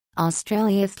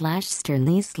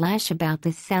Australia/Sterling/ about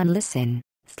this sound listen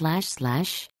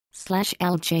 ///LJ/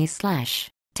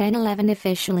 1011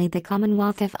 Officially the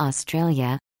Commonwealth of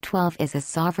Australia. 12 is a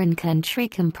sovereign country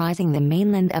comprising the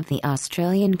mainland of the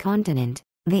Australian continent,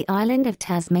 the island of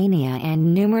Tasmania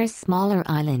and numerous smaller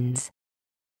islands.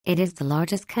 It is the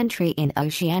largest country in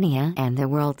Oceania and the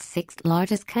world's sixth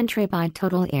largest country by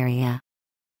total area.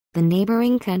 The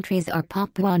neighbouring countries are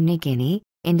Papua New Guinea,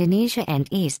 Indonesia and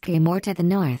East Timor to the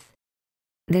north,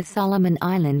 the Solomon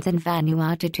Islands and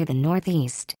Vanuatu to the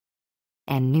northeast,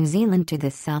 and New Zealand to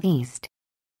the southeast.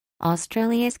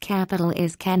 Australia's capital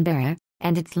is Canberra,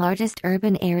 and its largest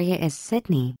urban area is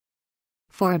Sydney.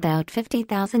 For about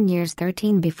 50,000 years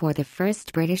 13 before the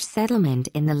first British settlement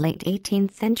in the late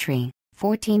 18th century,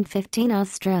 1415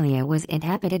 Australia was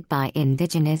inhabited by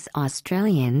indigenous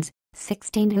Australians,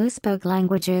 16 who spoke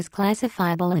languages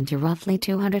classifiable into roughly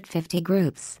 250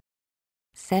 groups.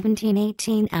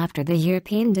 1718 After the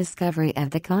European discovery of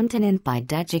the continent by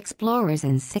Dutch explorers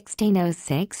in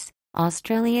 1606,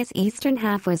 Australia's eastern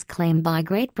half was claimed by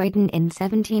Great Britain in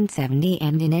 1770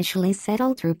 and initially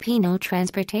settled through penal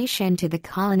transportation to the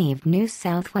colony of New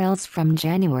South Wales from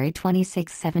January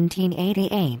 26,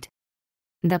 1788.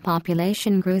 The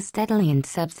population grew steadily in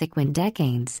subsequent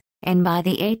decades, and by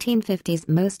the 1850s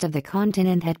most of the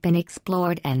continent had been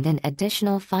explored and an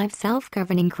additional 5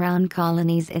 self-governing crown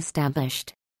colonies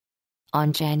established.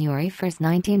 On January 1,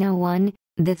 1901,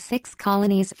 the 6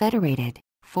 colonies federated,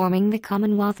 forming the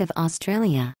Commonwealth of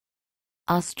Australia.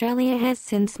 Australia has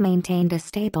since maintained a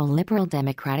stable liberal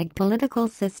democratic political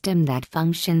system that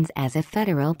functions as a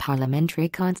federal parliamentary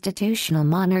constitutional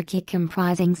monarchy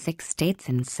comprising 6 states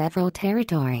and several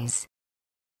territories.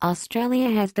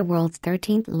 Australia has the world's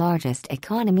 13th largest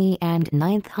economy and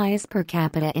 9th highest per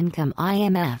capita income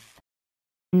IMF.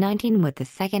 19 with the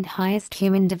 2nd highest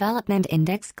Human Development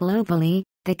Index globally,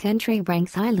 the country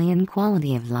ranks highly in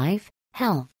quality of life,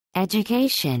 health,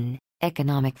 education,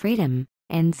 economic freedom,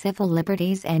 and civil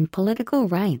liberties and political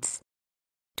rights.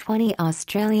 20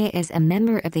 Australia is a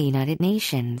member of the United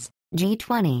Nations,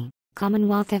 G20,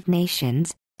 Commonwealth of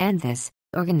Nations, and this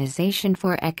Organization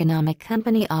for Economic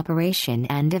Company Operation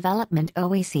and Development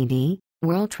OECD,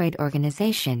 World Trade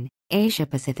Organization,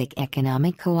 Asia-Pacific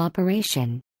Economic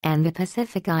Cooperation, and the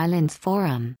Pacific Islands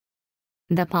Forum.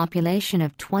 The population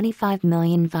of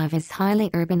 25,000,005 is highly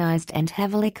urbanized and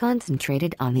heavily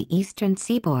concentrated on the eastern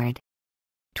seaboard.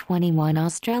 21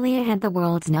 Australia had the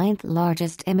world's 9th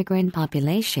largest immigrant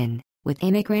population, with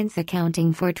immigrants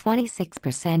accounting for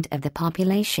 26% of the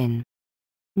population.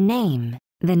 Name: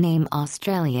 the name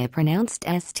Australia pronounced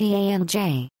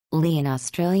STALJ, Lee in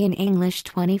Australian English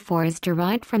 24 is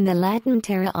derived from the Latin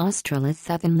Terra Australis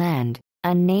southern land,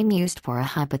 a name used for a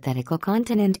hypothetical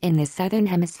continent in the southern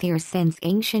hemisphere since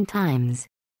ancient times.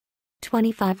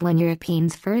 25 When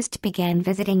Europeans first began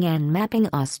visiting and mapping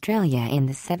Australia in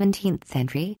the 17th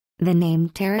century, the name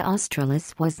Terra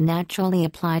Australis was naturally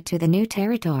applied to the new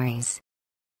territories.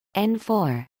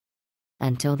 N4.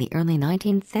 Until the early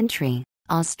 19th century,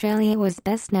 Australia was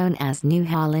best known as New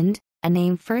Holland, a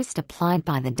name first applied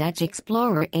by the Dutch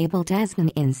explorer Abel Tasman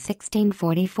in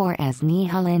 1644 as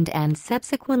Nieuw-Holland and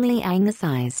subsequently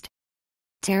anglicized.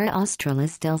 Terra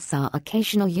Australis still saw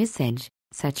occasional usage,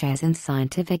 such as in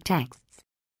scientific texts.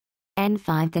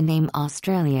 N5 The name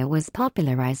Australia was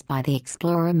popularized by the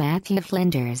explorer Matthew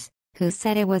Flinders, who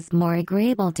said it was more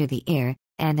agreeable to the ear,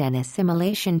 and an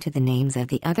assimilation to the names of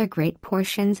the other great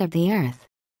portions of the earth.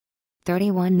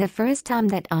 31 The first time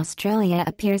that Australia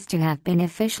appears to have been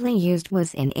officially used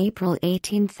was in April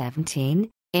 1817,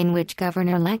 in which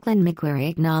Governor Lachlan Macquarie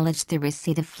acknowledged the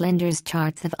receipt of Flinders'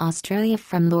 charts of Australia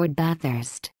from Lord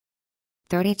Bathurst.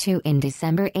 32 In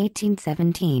December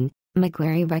 1817,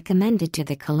 Macquarie recommended to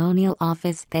the Colonial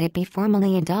Office that it be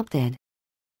formally adopted.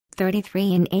 33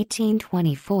 In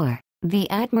 1824, the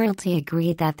Admiralty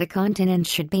agreed that the continent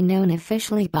should be known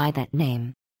officially by that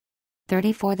name.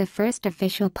 34 The first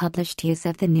official published use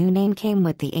of the new name came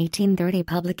with the 1830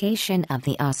 publication of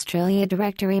the Australia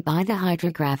Directory by the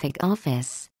Hydrographic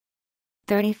Office.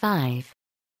 35.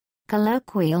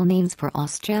 Colloquial names for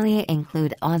Australia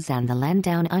include Oz and the land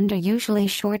down under, usually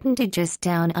shortened to just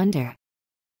down under.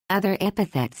 Other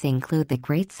epithets include the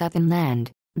Great Southern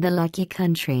Land, the Lucky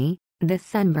Country, the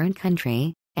Sunburnt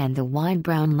Country, and the Wide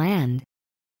Brown Land.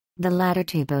 The latter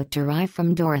two both derive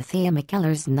from Dorothea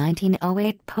Mackellar's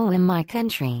 1908 poem My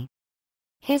Country.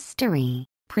 History.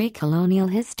 Pre-colonial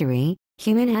history.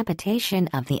 Human habitation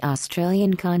of the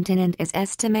Australian continent is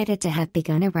estimated to have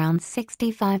begun around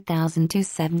 65,000 to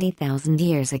 70,000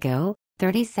 years ago,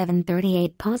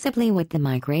 3738 possibly with the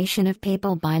migration of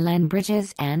people by land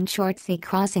bridges and short sea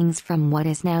crossings from what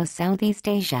is now Southeast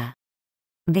Asia.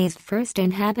 These first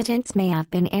inhabitants may have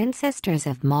been ancestors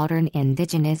of modern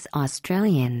indigenous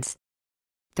Australians.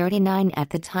 39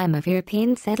 At the time of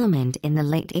European settlement in the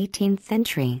late 18th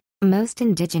century, most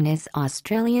indigenous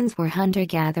Australians were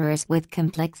hunter-gatherers with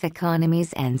complex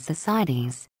economies and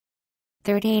societies.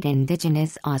 38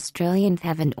 Indigenous Australians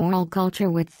have an oral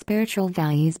culture with spiritual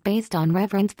values based on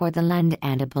reverence for the land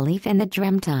and a belief in the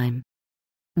Dreamtime.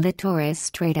 The Torres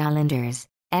Strait Islanders,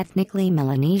 ethnically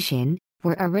Melanesian,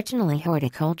 were originally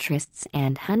horticulturists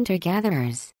and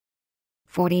hunter-gatherers.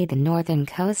 40 The northern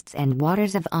coasts and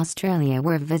waters of Australia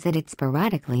were visited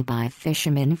sporadically by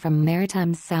fishermen from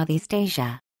maritime Southeast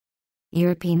Asia.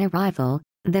 European arrival,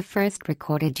 the first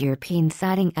recorded European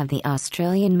sighting of the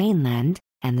Australian mainland,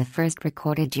 and the first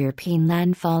recorded European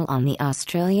landfall on the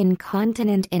Australian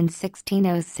continent in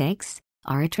 1606,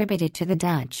 are attributed to the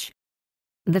Dutch.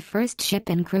 The first ship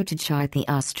and crew to chart the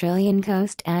Australian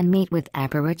coast and meet with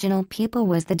Aboriginal people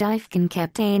was the Dyfken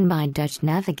captained by Dutch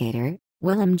navigator,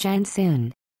 Willem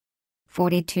Janszoon.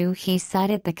 42 He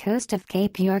sighted the coast of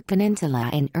Cape York Peninsula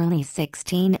in early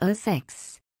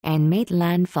 1606. And made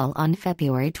landfall on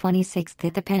February 26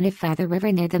 at the Pennefather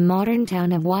River near the modern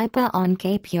town of Waipa on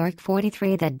Cape York.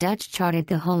 43 The Dutch charted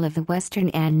the whole of the western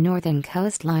and northern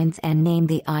coastlines and named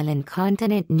the island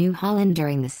continent New Holland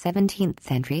during the 17th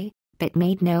century, but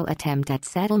made no attempt at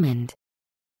settlement.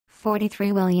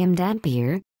 43 William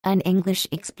Dampier, an English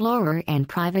explorer and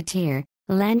privateer,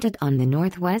 landed on the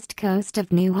northwest coast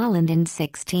of New Holland in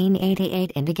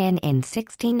 1688 and again in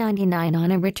 1699 on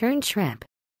a return trip.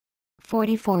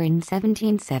 44 In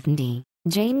 1770,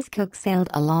 James Cook sailed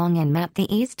along and mapped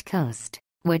the east coast,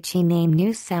 which he named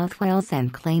New South Wales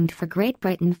and claimed for Great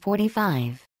Britain.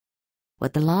 45.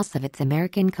 With the loss of its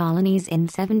American colonies in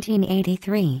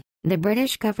 1783, the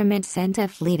British government sent a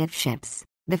fleet of ships,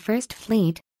 the First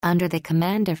Fleet, under the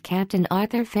command of Captain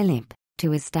Arthur Phillip,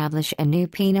 to establish a new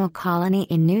penal colony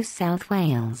in New South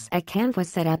Wales. A camp was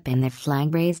set up in the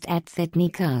flag raised at Sydney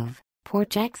Cove, Port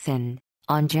Jackson,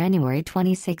 on January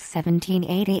 26,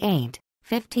 1788,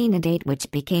 15 a date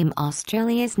which became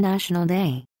Australia's National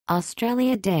Day,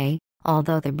 Australia Day,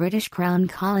 although the British Crown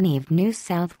colony of New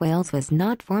South Wales was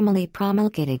not formally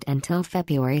promulgated until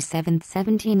February 7,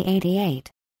 1788.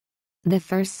 The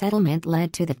first settlement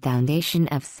led to the foundation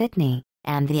of Sydney,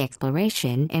 and the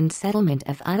exploration and settlement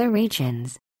of other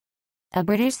regions. A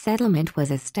British settlement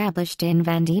was established in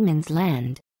Van Diemen's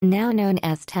Land, now known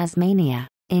as Tasmania,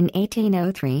 in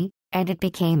 1803, and it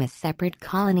became a separate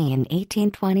colony in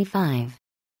 1825.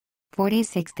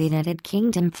 46 The United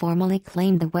Kingdom formally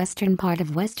claimed the western part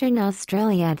of Western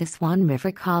Australia, the Swan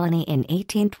River Colony, in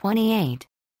 1828.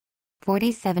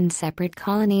 47 Separate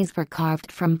colonies were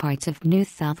carved from parts of New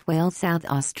South Wales, South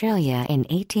Australia in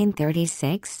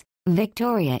 1836,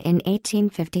 Victoria in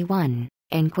 1851,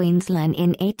 and Queensland in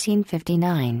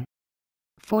 1859.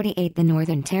 48 The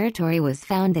Northern Territory was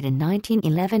founded in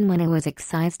 1911 when it was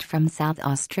excised from South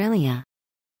Australia.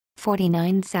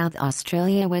 49 South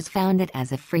Australia was founded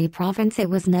as a free province. It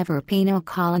was never a penal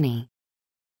colony.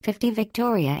 50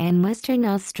 Victoria and Western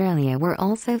Australia were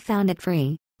also founded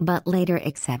free, but later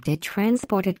accepted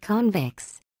transported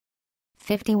convicts.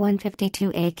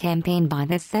 51-52 A campaign by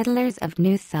the settlers of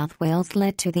New South Wales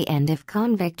led to the end of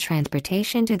convict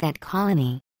transportation to that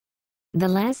colony. The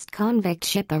last convict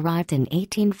ship arrived in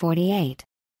 1848.